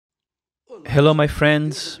Hello, my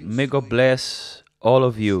friends. May God bless all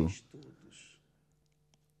of you.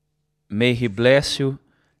 May He bless you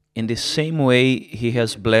in the same way He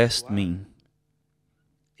has blessed me.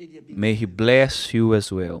 May He bless you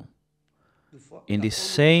as well. In the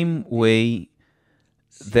same way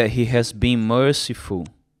that He has been merciful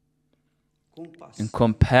and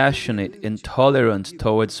compassionate and tolerant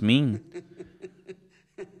towards me,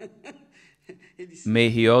 may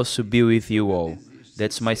He also be with you all.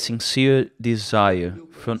 That's my sincere desire.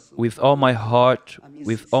 With all my heart,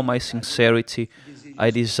 with all my sincerity, I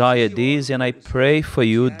desire this and I pray for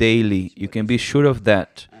you daily. You can be sure of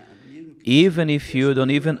that. Even if you don't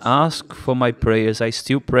even ask for my prayers, I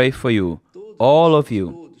still pray for you. All of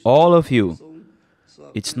you. All of you.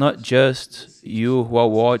 It's not just you who are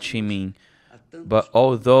watching me, but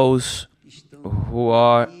all those who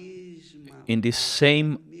are in the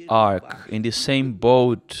same ark, in the same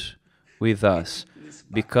boat with us.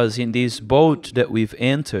 Because in this boat that we've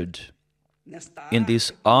entered, in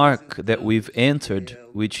this ark that we've entered,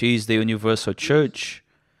 which is the universal church,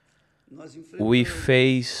 we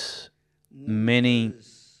face many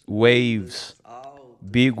waves,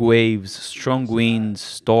 big waves, strong winds,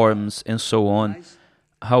 storms, and so on.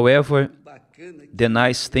 However, the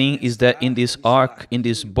nice thing is that in this ark, in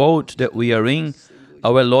this boat that we are in,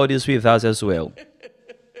 our Lord is with us as well.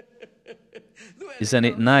 Isn't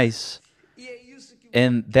it nice?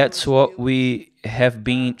 And that's what we have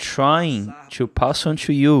been trying to pass on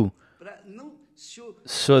to you,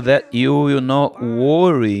 so that you will not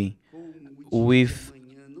worry with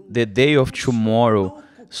the day of tomorrow,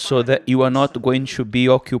 so that you are not going to be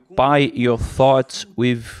occupy your thoughts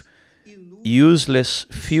with useless,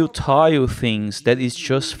 futile things that is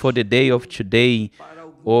just for the day of today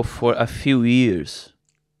or for a few years.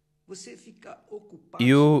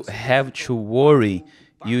 You have to worry.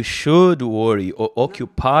 You should worry or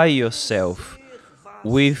occupy yourself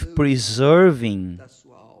with preserving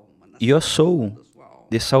your soul,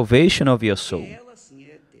 the salvation of your soul.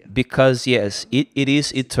 Because yes, it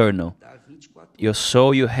is eternal. Your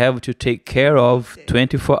soul you have to take care of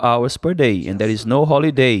 24 hours per day, and there is no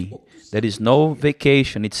holiday, there is no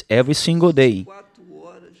vacation, it's every single day,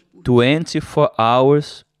 24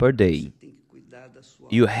 hours per day.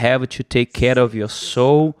 You have to take care of your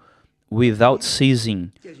soul without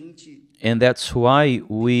ceasing. And that's why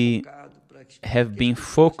we have been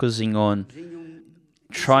focusing on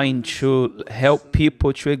trying to help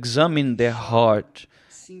people to examine their heart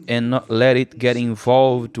and not let it get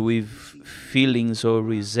involved with feelings or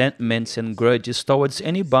resentments and grudges towards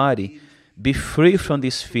anybody. Be free from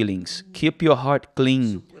these feelings. Keep your heart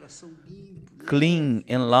clean, clean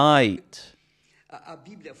and light.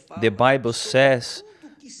 The Bible says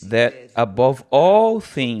that above all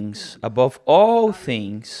things, above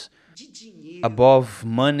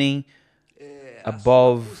money,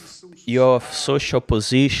 above your social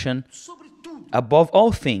position, above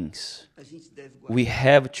all things, we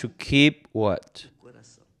have to keep what?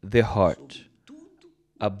 The heart.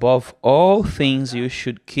 Above all things you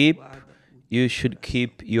should keep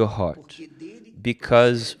your heart.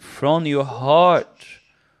 Because from your heart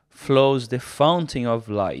flows the fountain of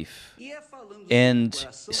life. And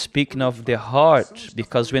speaking of the heart,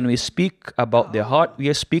 because when we speak about the heart, we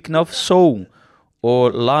are speaking of soul or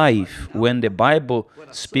life. When the Bible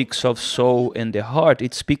speaks of soul and the heart,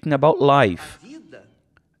 it's speaking about life.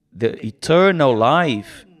 The eternal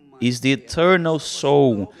life is the eternal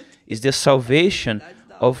soul, is the salvation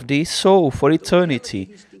of the soul for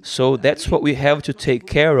eternity. So that's what we have to take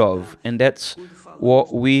care of, and that's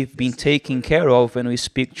what we've been taking care of when we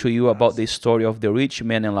speak to you about the story of the rich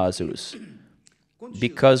man and Lazarus.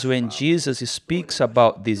 Because when Jesus speaks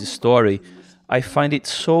about this story, I find it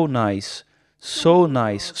so nice,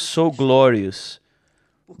 so glorious,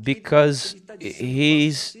 because he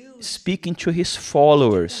is speaking to his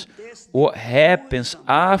followers what happens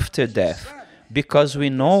after death, because we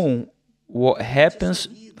know what happens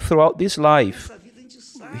throughout this life.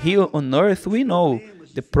 Here on earth, we know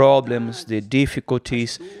the problems, the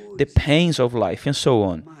difficulties, the pains of life, and so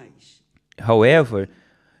on. However,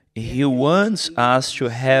 he wants us to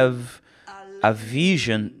have a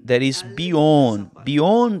vision that is beyond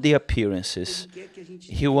the appearances.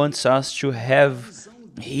 He wants us to have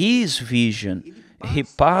his vision. He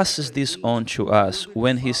passes this on to us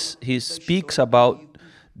when he speaks about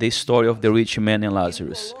the story of the rich man and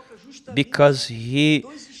Lazarus, because he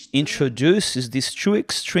introduces these two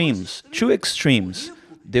extremes.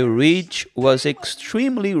 The rich was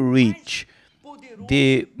extremely rich,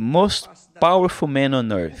 the most powerful man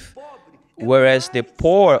on earth, whereas the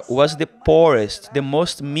poor was the poorest, the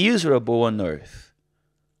most miserable on earth.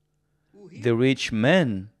 The rich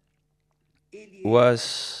man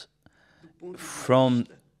was, from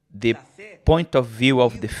the point of view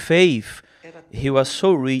of the faith, he was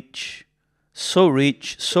so rich, so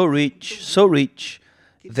rich, so rich, so rich,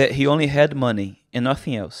 that he only had money and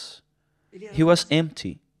nothing else. He was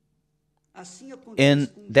empty. And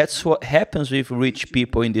that's what happens with rich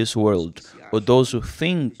people in this world, or those who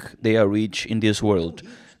think they are rich in this world.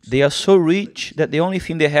 They are so rich that the only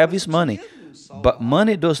thing they have is money. But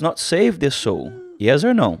money does not save the soul. Yes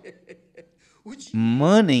or no?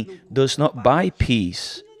 Money does not buy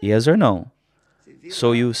peace. Yes or no?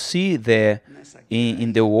 So you see there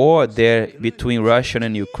in the war there between Russia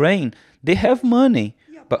and Ukraine, they have money.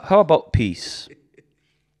 But how about peace?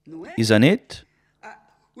 Isn't it?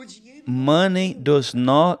 Money does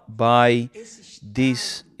not buy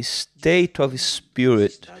this state of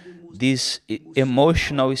spirit, this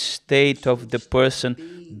emotional state of the person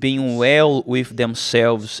being well with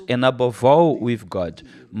themselves and above all with God.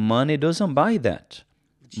 Money doesn't buy that.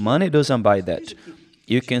 Money doesn't buy that.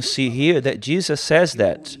 You can see here that Jesus says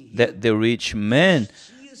that the rich man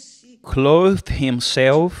clothed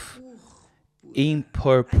himself in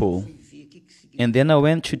purple. And then I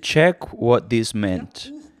went to check what this meant.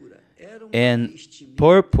 And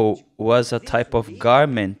purple was a type of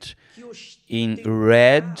garment in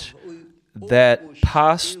red that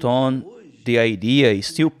passed on the idea, it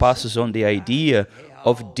still passes on the idea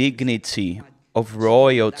of dignity, of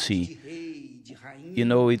royalty. You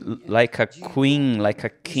know, like a queen, like a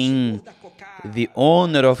king, the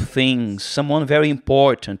owner of things, someone very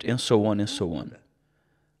important, and so on and so on.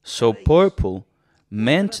 So purple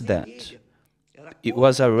meant that. It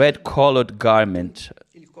was a red-colored garment.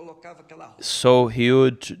 So he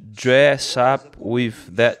would dress up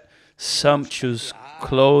with that sumptuous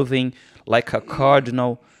clothing like a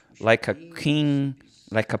cardinal, like a king,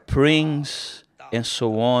 like a prince, and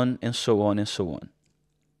so on, and so on, and so on.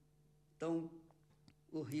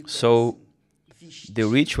 So the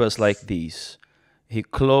rich was like this. He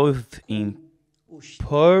clothed in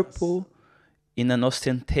purple in an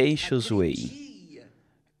ostentatious way.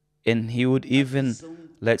 And he would even,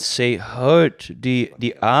 let's say, hurt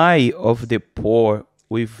the eye of the poor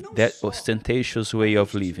with that ostentatious way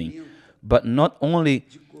of living. But not only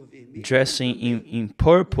dressing in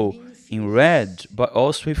purple, in red, but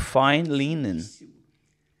also with fine linen.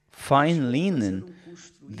 Fine linen.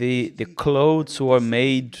 The clothes were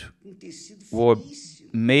made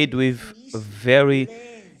with a very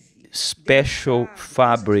special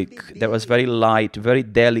fabric that was very light, very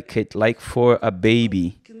delicate, like for a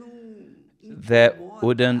baby, that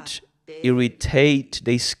wouldn't irritate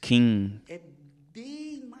the skin.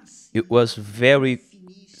 It was very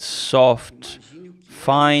soft,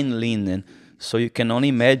 fine linen, so you can only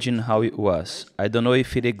imagine how it was. I don't know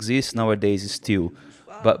if it exists nowadays still,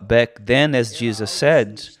 but back then, as Jesus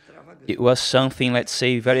said, it was something, let's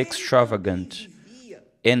say, very extravagant.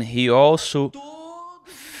 And he also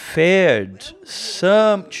fared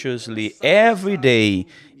sumptuously every day.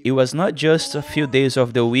 It was not just a few days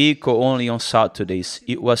of the week or only on Saturdays.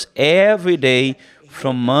 It was every day,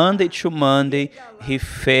 from Monday to Monday, he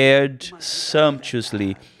fared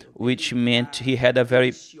sumptuously, which meant he had a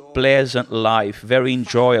very pleasant life, very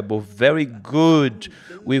enjoyable, very good,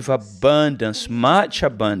 with abundance, much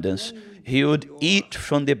abundance. He would eat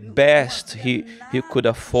from the best he could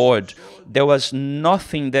afford. There was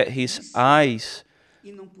nothing that his eyes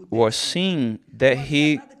were seeing that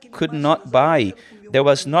he could not buy. There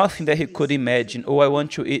was nothing that he could imagine, oh, I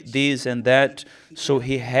want to eat this and that. So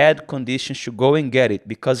he had conditions to go and get it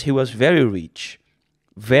because he was very rich,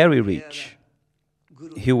 very rich.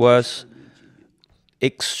 He was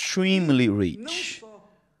extremely rich.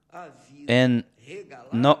 And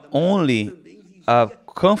not only a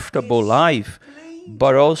comfortable life,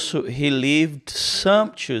 but also he lived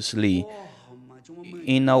sumptuously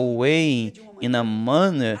in a way, in a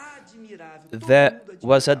manner that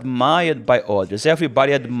was admired by others.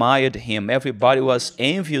 Everybody admired him. Everybody was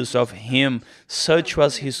envious of him. Such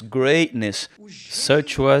was his greatness.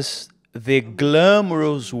 Such was the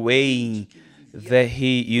glamorous way that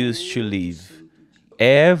he used to live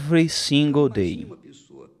every single day.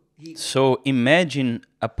 So imagine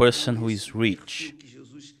a person who is rich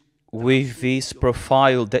with this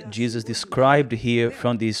profile that Jesus described here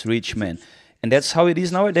from this rich man. And that's how it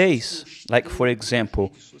is nowadays. Like, for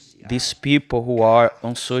example, these people who are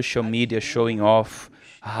on social media showing off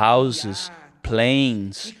houses,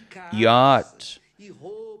 planes, yachts,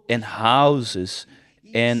 and houses,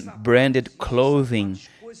 and branded clothing,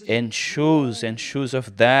 and shoes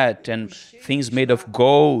of that, and things made of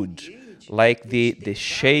gold, like the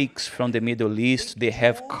sheikhs from the Middle East. They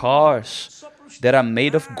have cars that are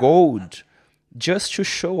made of gold just to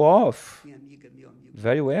show off.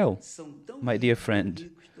 Very well, my dear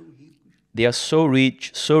friend. They are so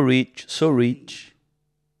rich, so rich, so rich,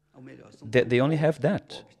 that they only have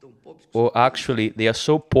that. Or actually, they are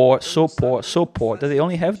so poor, so poor, so poor, that they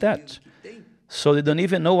only have that. So they don't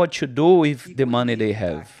even know what to do with the money they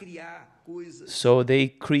have. So they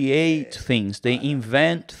create things, they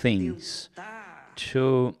invent things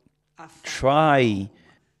to try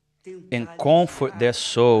and comfort their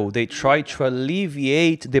soul. They try to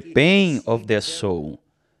alleviate the pain of their soul,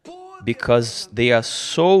 because they are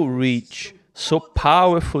so rich, so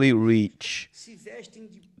powerfully rich.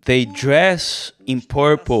 They dress in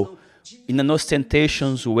purple in an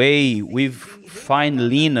ostentatious way with fine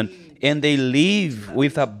linen, and they live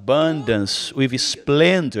with abundance, with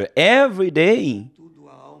splendor every day.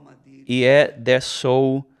 Yet their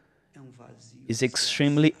soul is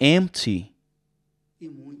extremely empty.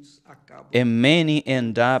 And many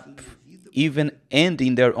end up even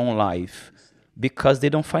ending their own life because they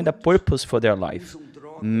don't find a purpose for their life.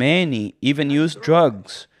 Many even use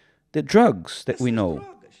drugs, the drugs that we know.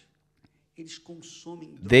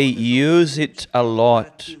 They use it a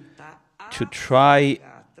lot to try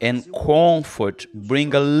and comfort,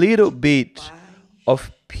 bring a little bit of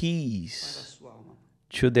peace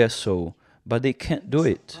to their soul. But they can't do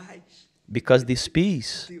it, because this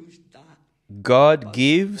peace God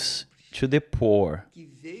gives to the poor,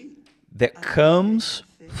 that comes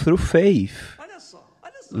through faith.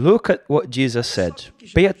 Look at what Jesus said.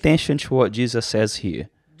 Pay attention to what Jesus says here.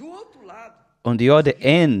 On the other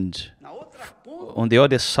end, on the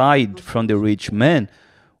other side from the rich man,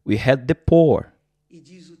 we had the poor.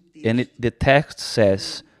 And the text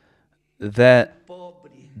says that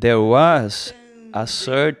there was a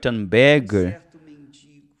certain beggar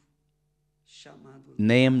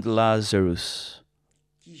named Lazarus,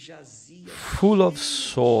 full of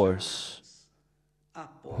sores,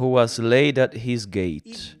 who was laid at his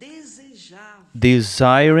gate,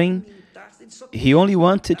 desiring, he only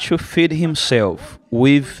wanted to feed himself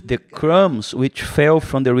with the crumbs which fell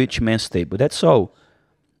from the rich man's table. That's all.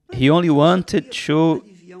 He only wanted to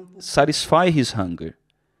satisfy his hunger.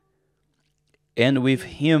 And with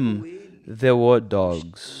him there were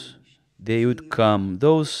dogs. They would come,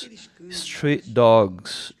 those street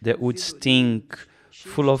dogs that would stink,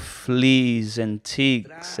 full of fleas and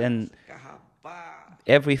ticks and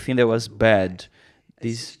everything that was bad.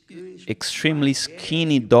 These extremely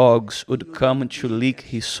skinny dogs would come to lick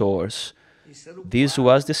his sores. This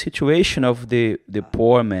was the situation of the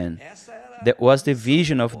poor man. That was the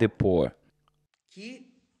vision of the poor,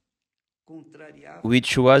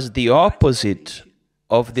 which was the opposite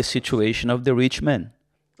of the situation of the rich man.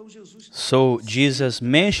 So Jesus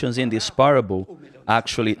mentions in this parable,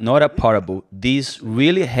 actually not a parable, this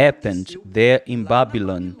really happened there in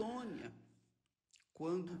Babylon,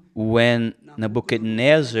 when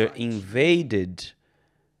Nebuchadnezzar invaded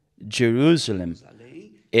Jerusalem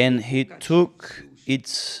and he took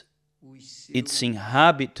its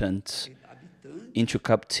inhabitants into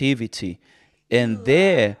captivity. And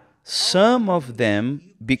there, some of them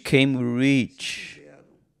became rich.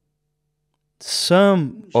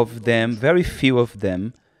 Some of them, very few of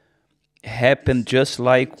them, happened just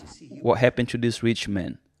like what happened to this rich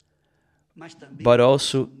man. But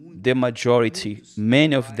also the majority,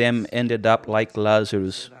 many of them ended up like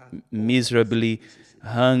Lazarus, miserably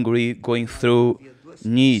hungry, going through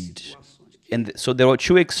need. And so there are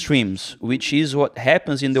two extremes, which is what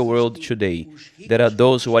happens in the world today. There are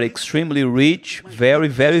those who are extremely rich, very,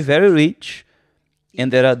 very, very rich,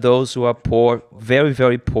 and there are those who are poor, very,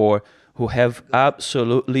 very poor, who have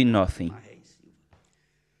absolutely nothing.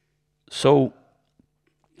 So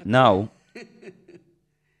now,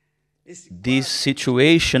 this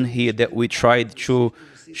situation here that we tried to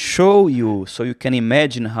show you so you can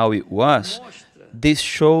imagine how it was, this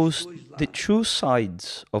shows the two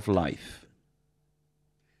sides of life.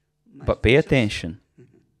 But pay attention.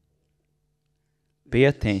 Pay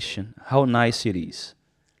attention how nice it is.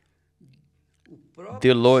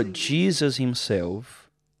 The Lord Jesus himself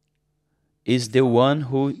is the one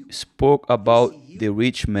who spoke about the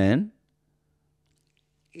rich man,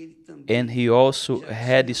 and he also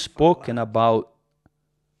had spoken about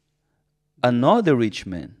another rich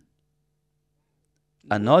man,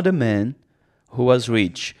 another man who was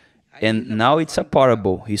rich. And now it's a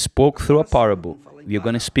parable. He spoke through a parable. We are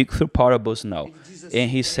going to speak through parables now. And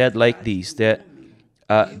he said like this, that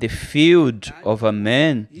the field of a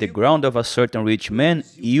man, the ground of a certain rich man,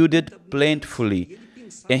 yielded plentifully.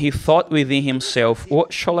 And he thought within himself,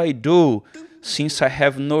 what shall I do, since I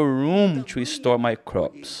have no room to store my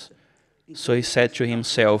crops? So he said to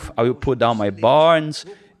himself, I will put down my barns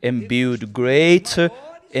and build greater,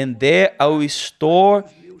 and there I will store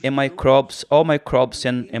in my crops, all my crops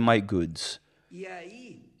and my goods.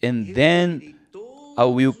 And then I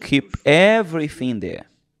will keep everything there.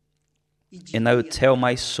 And I will tell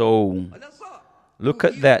my soul, look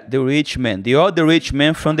at that, the rich man, the other rich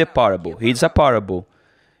man from the parable. It's a parable.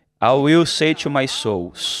 I will say to my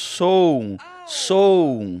soul, soul,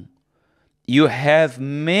 you have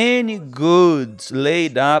many goods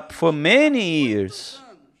laid up for many years.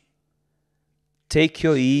 Take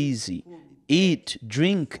your easy, eat,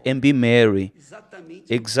 drink, and be merry.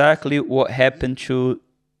 Exactly what happened to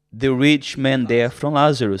the rich man there from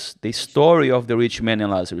Lazarus, the story of the rich man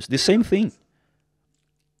and Lazarus, the same thing.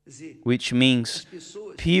 Which means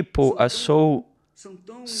people are so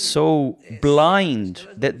blind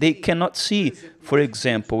that they cannot see. For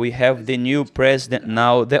example, we have the new president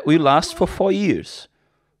now that will last for 4 years.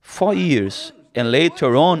 4 years. And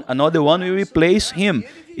later on, another one will replace him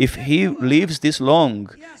if he lives this long.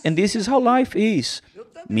 And this is how life is.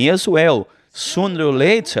 Me as well. Sooner or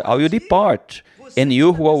later, I will depart. And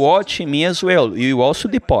you who are watching me as well, you will also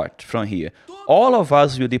depart from here. All of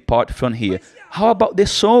us will depart from here. How about the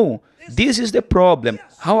soul? This is the problem.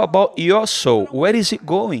 How about your soul? Where is it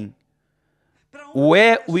going?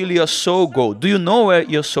 Where will your soul go? Do you know where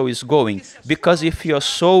your soul is going? Because if your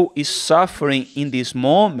soul is suffering in this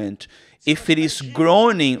moment, if it is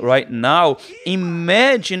groaning right now,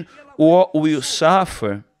 imagine what will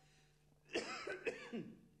suffer.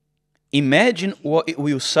 Imagine what it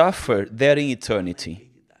will suffer there in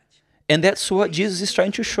eternity. And that's what Jesus is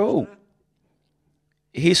trying to show.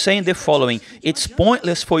 He's saying the following: it's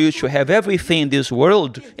pointless for you to have everything in this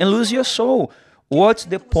world and lose your soul. What's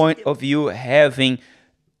the point of you having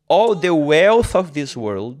all the wealth of this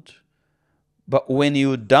world, but when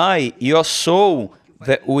you die, your soul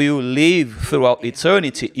that will live throughout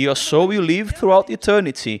eternity, your soul will live throughout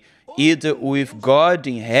eternity, either with God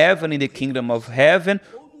in heaven, in the kingdom of heaven,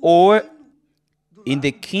 or in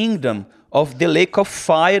the kingdom of the lake of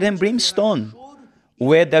fire and brimstone,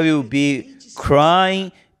 where there will be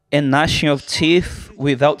crying and gnashing of teeth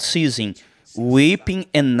without ceasing, weeping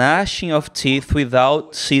and gnashing of teeth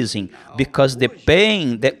without ceasing, because the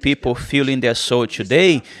pain that people feel in their soul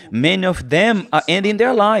today, many of them are ending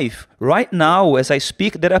their life. Right now, as I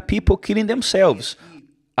speak, there are people killing themselves.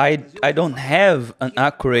 I don't have an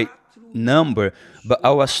accurate number, but I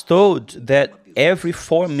was told that every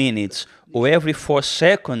 4 minutes or every 4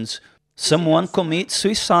 seconds, someone commits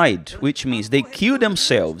suicide, which means they kill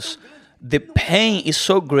themselves. The pain is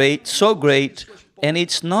so great, and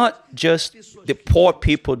it's not just the poor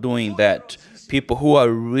people doing that. People who are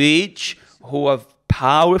rich, who are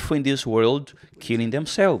powerful in this world, killing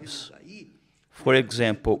themselves. For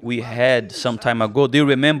example, we had some time ago, do you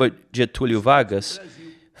remember Getúlio Vargas?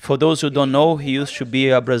 For those who don't know, he used to be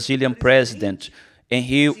a Brazilian president, and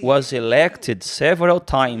he was elected several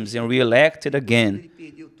times and re-elected again.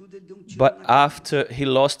 But after he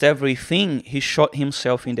lost everything, he shot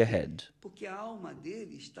himself in the head.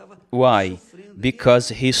 Why? Because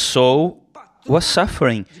his soul was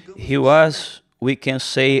suffering. He was, we can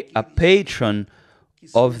say, a patron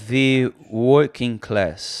of the working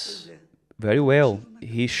class. Very well.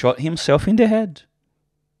 He shot himself in the head.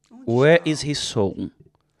 Where is his soul?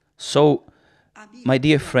 So, my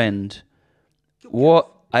dear friend, what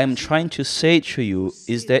I am trying to say to you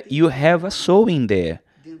is that you have a soul in there.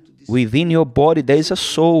 Within your body, there is a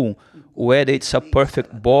soul. Whether it's a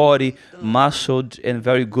perfect body, muscled and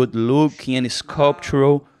very good looking and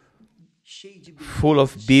sculptural, full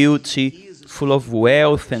of beauty, full of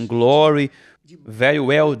wealth and glory, very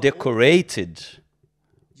well decorated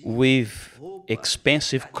with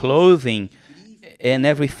expensive clothing and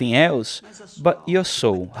everything else. But your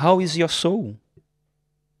soul, how is your soul?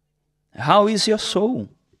 How is your soul?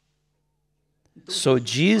 So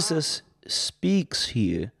Jesus speaks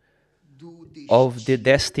here of the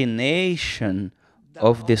destination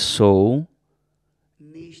of the soul,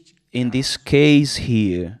 in this case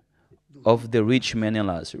here, of the rich man and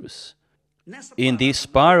Lazarus. In this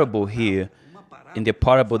parable here, in the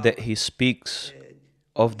parable that he speaks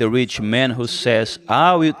of the rich man who says,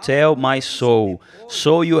 I will tell my soul,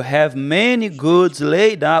 so you have many goods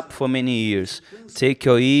laid up for many years. Take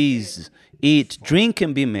your ease, eat, drink,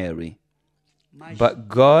 and be merry. But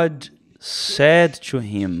God said to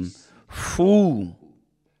him, Fool,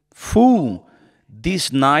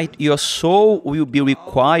 this night your soul will be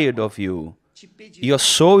required of you. Your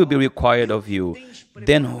soul will be required of you.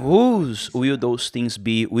 Then whose will those things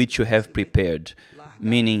be which you have prepared?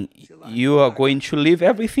 Meaning, you are going to leave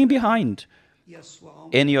everything behind.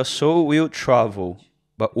 And your soul will travel.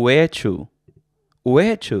 But where to?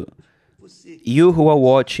 Where to? You who are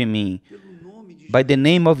watching me, by the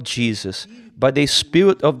name of Jesus, by the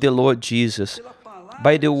Spirit of the Lord Jesus,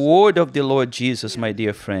 by the word of the Lord Jesus, my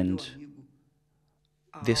dear friend.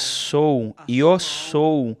 The soul, your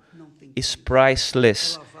soul, is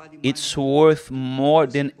priceless. It's worth more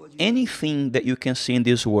than anything that you can see in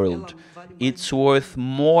this world. It's worth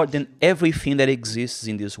more than everything that exists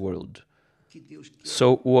in this world.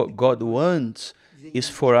 So what God wants is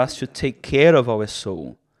for us to take care of our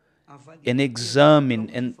soul and examine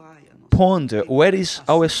and ponder, where is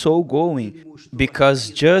our soul going? Because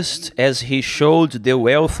just as he showed the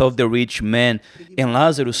wealth of the rich man and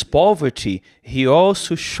Lazarus' poverty, he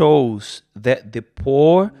also shows that the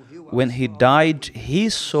poor, when he died,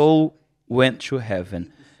 his soul went to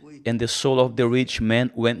heaven, and the soul of the rich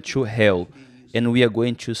man went to hell. And we are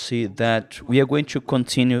going to see that, we are going to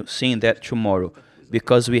continue seeing that tomorrow,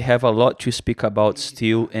 because we have a lot to speak about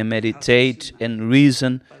still, and meditate and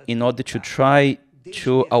reason in order to try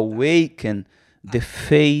to awaken the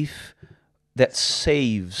faith that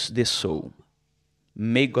saves the soul.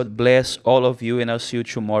 May God bless all of you, and I'll see you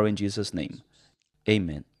tomorrow in Jesus' name.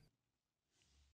 Amen.